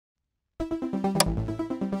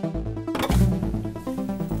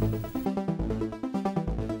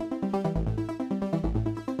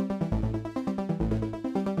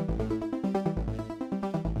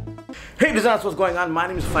Hey designers, what's going on? My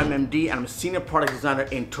name is FimeMD and I'm a senior product designer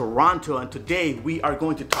in Toronto, and today we are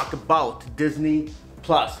going to talk about Disney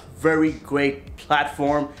Plus. Very great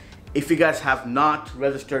platform. If you guys have not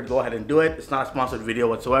registered, go ahead and do it. It's not a sponsored video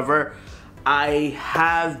whatsoever. I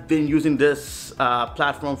have been using this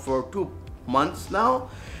platform for 2 months now,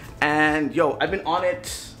 and I've been on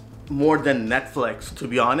it more than Netflix, to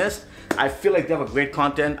be honest. I feel like they have a great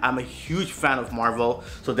content. I'm a huge fan of Marvel,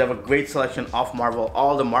 so they have a great selection of Marvel.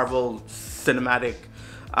 All the Marvel cinematic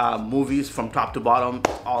movies from top to bottom,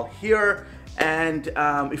 all here. And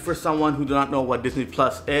if you're someone who do not know what Disney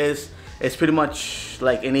Plus is, it's pretty much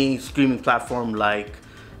like any streaming platform like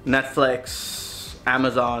Netflix,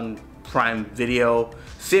 Amazon Prime Video.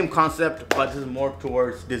 Same concept, but this is more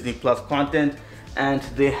towards Disney Plus content. And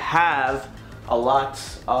they have a lot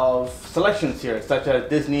of selections here, such as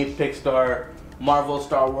Disney, Pixar, Marvel,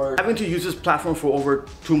 Star Wars. Having to use this platform for over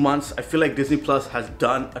 2 months, I feel like Disney Plus has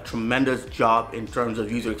done a tremendous job in terms of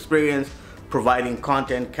user experience, providing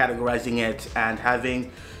content, categorizing it, and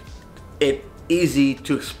having it easy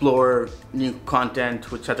to explore new content,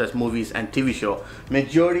 such as movies and TV show.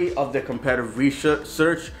 Majority of the comparative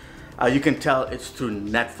research, you can tell it's through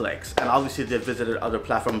Netflix, and obviously they've visited other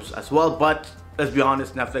platforms as well, but let's be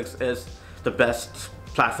honest, Netflix is the best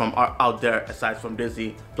platform out there aside from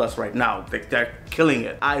Disney Plus right now. They're killing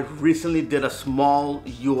it. I recently did a small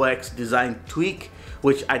UX design tweak,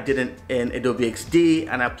 which I did in Adobe XD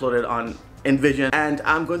and I uploaded on InVision, and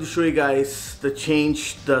I'm going to show you guys the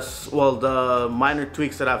minor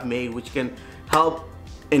tweaks that I've made, which can help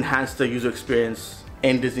enhance the user experience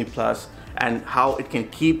in Disney Plus and how it can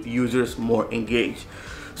keep users more engaged.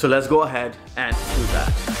 So let's go ahead and do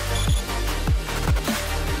that.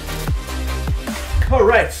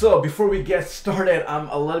 Alright, so before we get started, I'm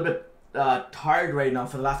a little bit tired right now.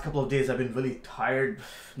 For the last couple of days I've been really tired,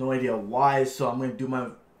 no idea why, so I'm going to do my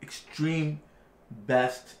extreme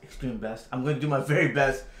best. I'm going to do my very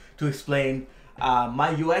best to explain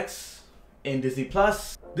my UX in Disney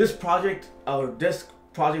Plus. This project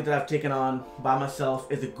that I've taken on by myself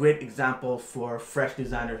is a great example for fresh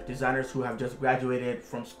designers who have just graduated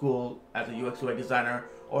from school as a UX UI designer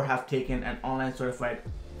or have taken an online certified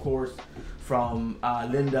course from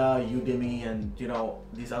Linda, Udemy, and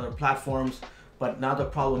these other platforms. But now the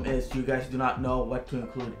problem is you guys do not know what to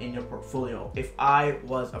include in your portfolio. If I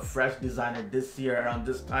was a fresh designer this year around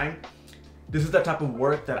this time, this is the type of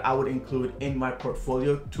work that I would include in my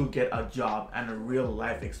portfolio to get a job and a real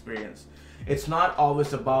life experience. It's not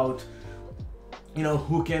always about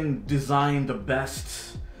who can design the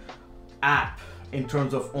best app in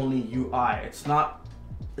terms of only UI. It's not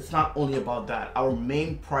only about that. Our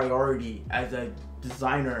main priority as a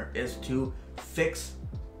designer is to fix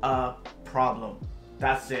a problem.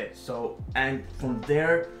 That's it. So, and from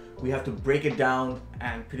there we have to break it down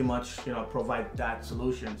and pretty much provide that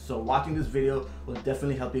solution. So watching this video will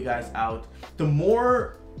definitely help you guys out. The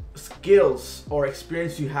more skills or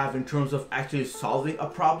experience you have in terms of actually solving a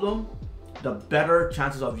problem, the better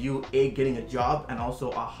chances of you getting a job and also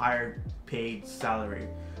a higher paid salary.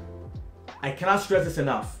 I cannot stress this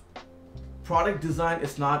enough. Product design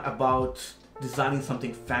is not about designing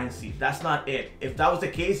something fancy. That's not it. If that was the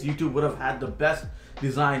case, YouTube would have had the best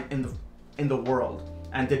design in the world,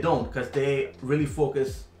 and they don't, because they really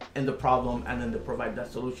focus in the problem and then they provide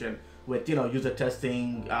that solution with user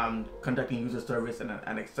testing, conducting user service, and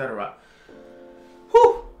etc.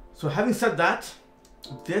 Whew. So having said that,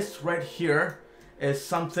 this right here is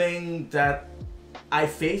something that I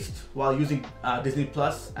faced while using Disney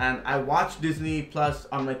Plus, and I watched Disney Plus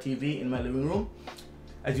on my TV in my living room,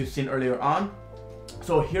 as you've seen earlier on.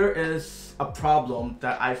 So here is a problem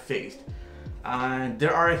that I faced, and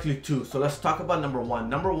there are actually two. So let's talk about number one.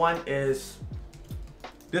 Number one is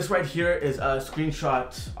this right here is a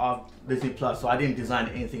screenshot of Disney Plus. So I didn't design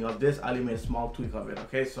anything of this. I only made a small tweak of it.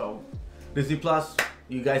 Okay, so Disney Plus,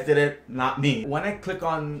 you guys did it, not me. When I click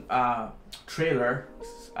on trailer,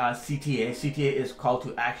 CTA is call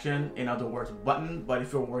to action, in other words button, but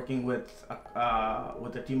if you're working with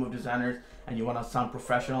a team of designers and you want to sound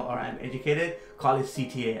professional or educated, call it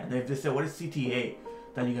CTA. And if they say what is CTA,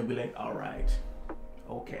 then you're gonna be like, all right,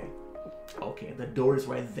 okay, the door is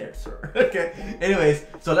right there, sir. Okay, anyways,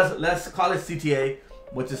 so let's call it CTA,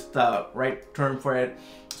 which is the right term for it.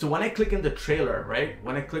 So when I click in the trailer, right,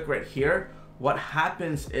 when I click right here, what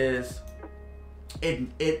happens is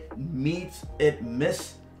it misleads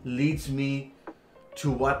me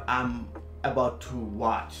to what I'm about to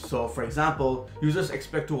watch. So for example, users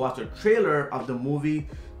expect to watch a trailer of the movie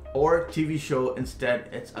or TV show. Instead,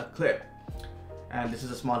 it's a clip. And this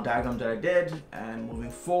is a small diagram that I did. And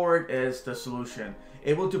moving forward is the solution.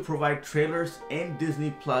 Able to provide trailers in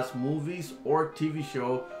Disney Plus movies or TV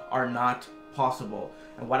show are not possible.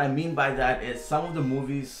 And what I mean by that is some of the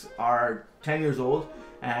movies are 10 years old,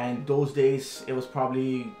 and those days it was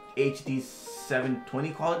probably HD 720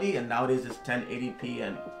 quality, and nowadays it's 1080p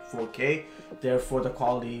and 4K. Therefore the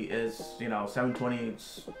quality is, you know, 720,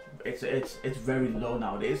 it's very low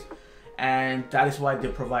nowadays, and that is why they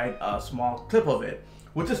provide a small clip of it,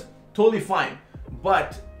 which is totally fine.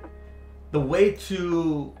 But the way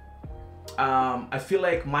to I feel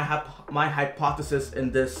like my hypothesis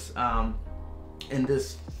in this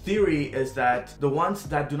theory is that the ones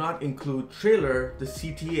that do not include trailer, the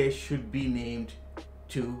CTA should be named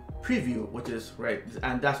to preview, which is right,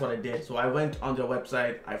 and that's what I did. So I went on their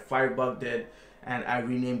website, I firebugged it, and I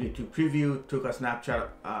renamed it to preview. Took a snapshot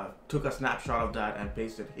of that and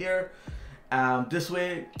pasted here. This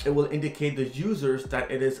way, it will indicate the users that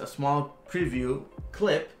it is a small preview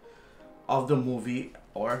clip of the movie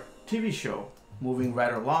or TV show. Moving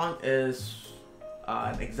right along is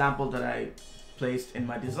an example that I placed in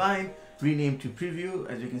my design, renamed to preview,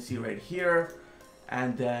 as you can see right here.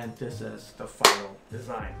 And then this is the final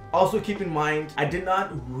design. Also keep in mind, I did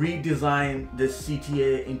not redesign this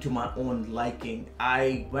CTA into my own liking.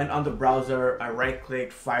 I went on the browser, I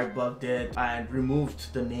right-clicked, firebugged it, and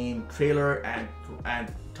removed the name trailer and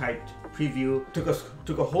typed preview.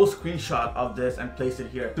 Took a whole screenshot of this and placed it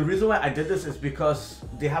here. The reason why I did this is because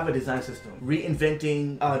they have a design system.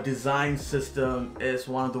 Reinventing a design system is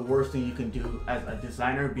one of the worst things you can do as a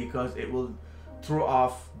designer, because it will throw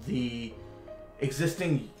off the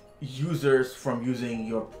existing users from using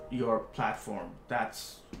your platform.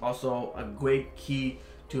 That's also a great key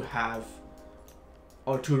to have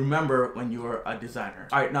or to remember when you're a designer.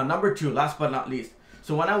 All right, now number two, last but not least.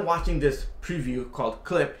 So when I'm watching this preview called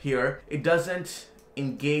clip here, it doesn't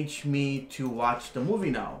engage me to watch the movie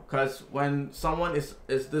now, because when someone is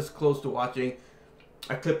this close to watching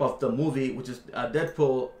a clip of the movie, which is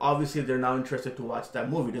Deadpool, obviously they're now interested to watch that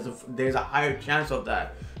movie. There's a higher chance of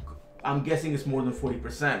that. I'm guessing it's more than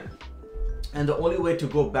 40%. And the only way to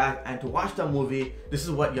go back and to watch that movie, this is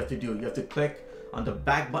what you have to do. You have to click on the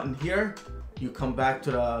back button here. You come back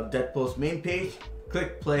to the Deadpool's main page,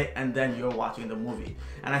 click play, and then you're watching the movie.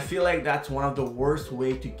 And I feel like that's one of the worst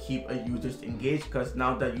way to keep a users engaged, because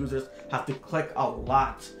now that users have to click a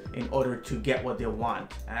lot in order to get what they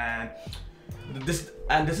want. And this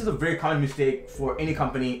is a very common mistake for any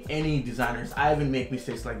company, any designers. I even make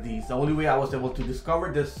mistakes like these. The only way I was able to discover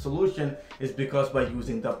this solution is because by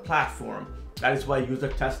using the platform. That is why user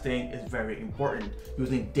testing is very important.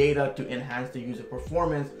 Using data to enhance the user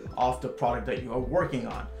performance of the product that you are working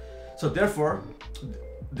on. So therefore,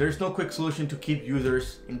 there's no quick solution to keep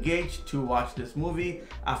users engaged to watch this movie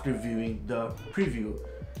after viewing the preview.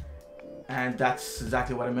 And that's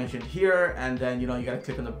exactly what I mentioned here. And then, you know, you gotta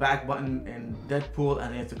click on the back button in Deadpool and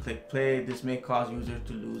then you have to click play. This may cause users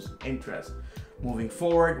to lose interest. Moving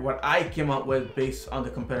forward, what I came up with based on the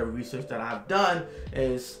competitive research that I've done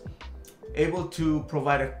is able to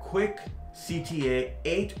provide a quick CTA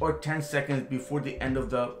 8 or 10 seconds before the end of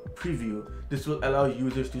the preview. This will allow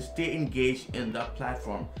users to stay engaged in the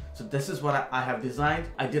platform. So this is what I have designed.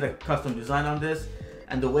 I did a custom design on this.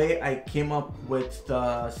 And the way I came up with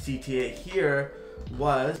the CTA here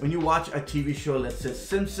was when you watch a TV show, let's say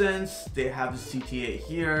Simpsons, they have the CTA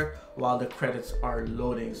here while the credits are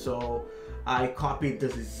loading. So I copied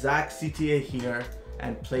this exact CTA here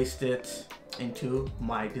and placed it into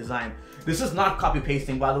my design. This is not copy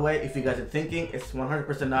pasting, by the way, if you guys are thinking. It's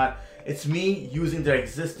 100% not. It's me using their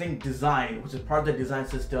existing design, which is part of the design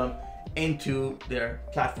system, into their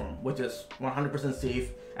platform, which is 100% safe.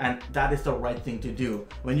 And that is the right thing to do.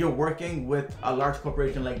 When you're working with a large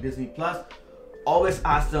corporation like Disney Plus, always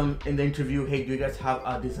ask them in the interview, hey, do you guys have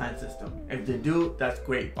a design system? If they do, that's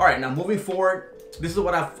great. All right, now moving forward, this is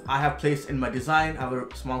what I have placed in my design. I have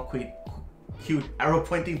a small, cute arrow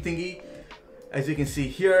pointing thingy. As you can see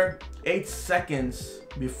here, 8 seconds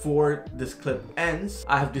before this clip ends,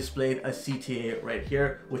 I have displayed a CTA right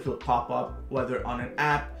here, which will pop up whether on an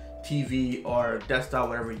app, TV, or desktop,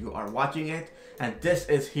 wherever you are watching it. And this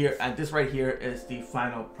is here, and this right here is the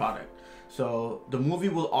final product. So the movie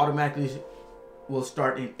will automatically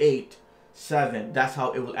start in 8, 7. That's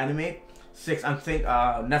how it will animate. 6, I think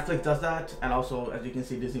Netflix does that, and also, as you can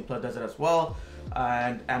see, Disney Plus does it as well,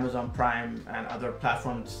 and Amazon Prime and other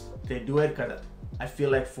platforms, they do it, because I feel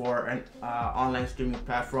like for an online streaming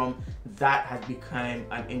platform, that has become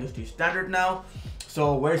an industry standard now.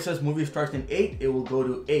 So where it says movie starts in 8, it will go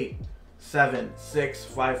to 8, 7, 6,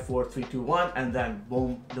 5, 4, 3, 2, 1, and then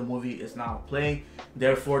boom, the movie is now playing.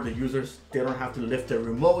 Therefore, the users, they don't have to lift their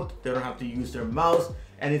remote, they don't have to use their mouse,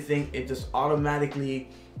 anything. It just automatically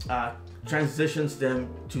transitions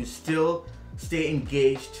them to still stay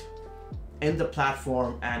engaged in the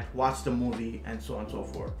platform and watch the movie and so on and so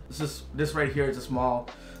forth. This right here is a small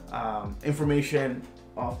information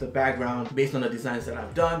of the background based on the designs that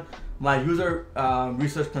I've done. My user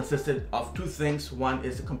research consisted of 2 things. One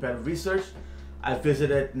is the comparative research. I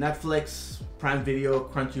visited Netflix, Prime Video,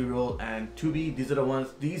 Crunchyroll, and Tubi.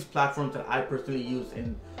 These platforms that I personally use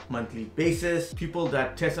in monthly basis. People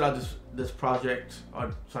that tested out this project,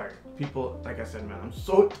 or sorry, people, like I said, man, I'm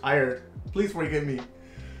so tired. Please forgive me.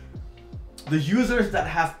 The users that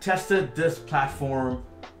have tested this platform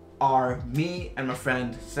are me and my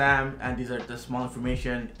friend Sam, and these are the small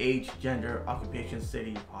information: age, gender, occupation,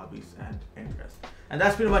 city, hobbies, and interests. And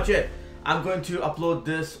that's pretty much it. I'm going to upload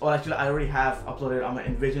this, or actually I already have uploaded on my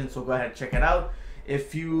InVision, so go ahead and check it out.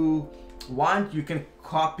 If you want, you can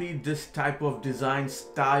copy this type of design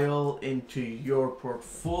style into your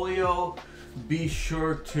portfolio. Be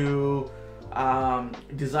sure to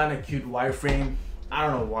design a cute wireframe. I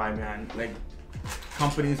don't know why, man. Like,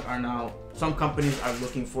 some companies are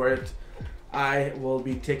looking for it. I will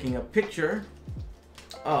be taking a picture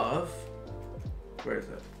of, where is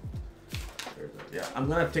it? Yeah, I'm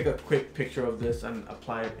gonna take a quick picture of this and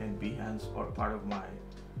apply it in Behance or part of my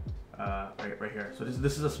right here. So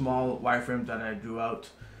this is a small wireframe that I drew out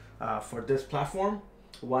for this platform.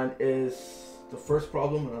 One is the first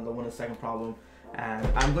problem, another one is second problem, and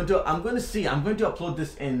I'm going to upload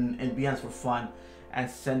this in Behance for fun and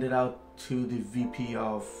send it out to the VP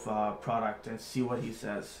of product and see what he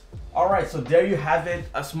says. All right, so there you have it,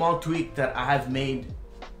 a small tweak that I have made,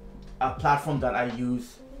 a platform that I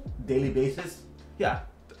use daily basis. Yeah,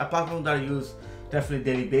 a platform that I use definitely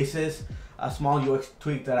daily basis, a small UX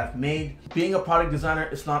tweak that I've made. Being a product designer,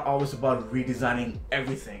 it's not always about redesigning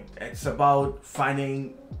everything. It's about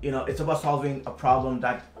finding, it's about solving a problem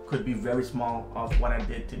that could be very small of what I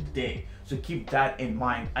did today. So keep that in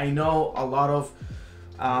mind. I know a lot of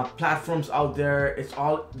platforms out there,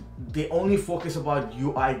 they only focus about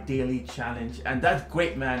UI daily challenge, and that's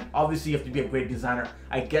great, man. Obviously you have to be a great designer.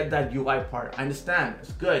 I get that UI part, I understand,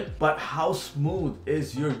 it's good, but how smooth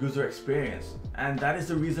is your user experience? And that is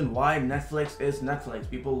the reason why Netflix is Netflix.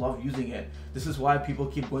 People love using it. This is why people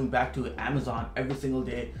keep going back to Amazon every single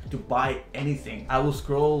day to buy anything. I will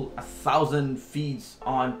scroll 1,000 feeds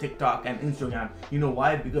on TikTok and Instagram. You know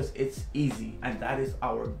why? Because it's easy, and that is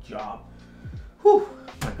our job. Whew,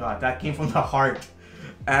 my God, that came from the heart,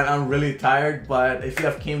 and I'm really tired. But if you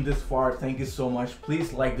have came this far, thank you so much.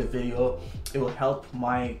 Please like the video. It will help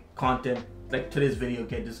my content, like today's video,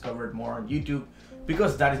 get discovered more on YouTube,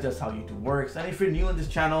 because that is just how YouTube works. And if you're new on this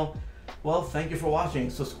channel, well, thank you for watching.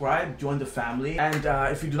 Subscribe, join the family. And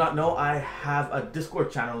if you do not know, I have a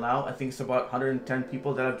Discord channel now. I think it's about 110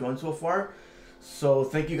 people that have joined so far. So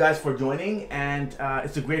thank you guys for joining, and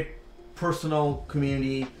it's a great personal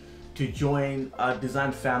community to join a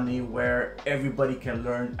design family where everybody can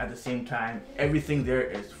learn at the same time. Everything there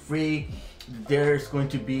is free. There's going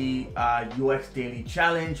to be a UX daily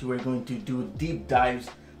challenge. We're going to do deep dives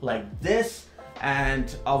like this,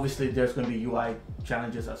 and obviously there's going to be UI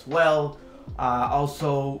challenges as well.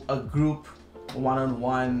 Also a group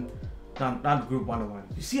one-on-one, not group one-on-one.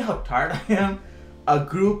 You see how tired I am? A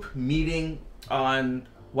group meeting on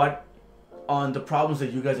the problems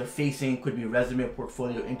that you guys are facing. Could be resume,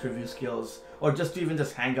 portfolio, interview skills, or just to even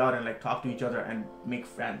just hang out and like talk to each other and make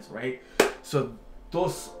friends, right? So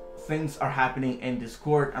those things are happening in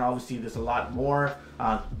Discord, and obviously there's a lot more,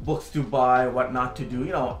 books to buy, what not to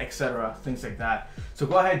do, etc., things like that. So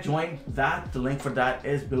go ahead, join that. The link for that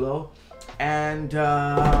is below. And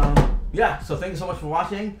yeah, so thank you so much for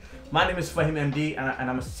watching. My name is Fahim MD, and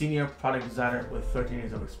I'm a senior product designer with 13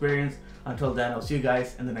 years of experience. Until then, I'll see you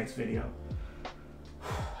guys in the next video.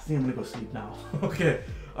 I think I'm gonna go sleep now. Okay,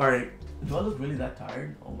 all right. Do I look really that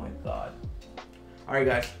tired? Oh my God. All right,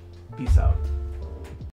 guys, peace out.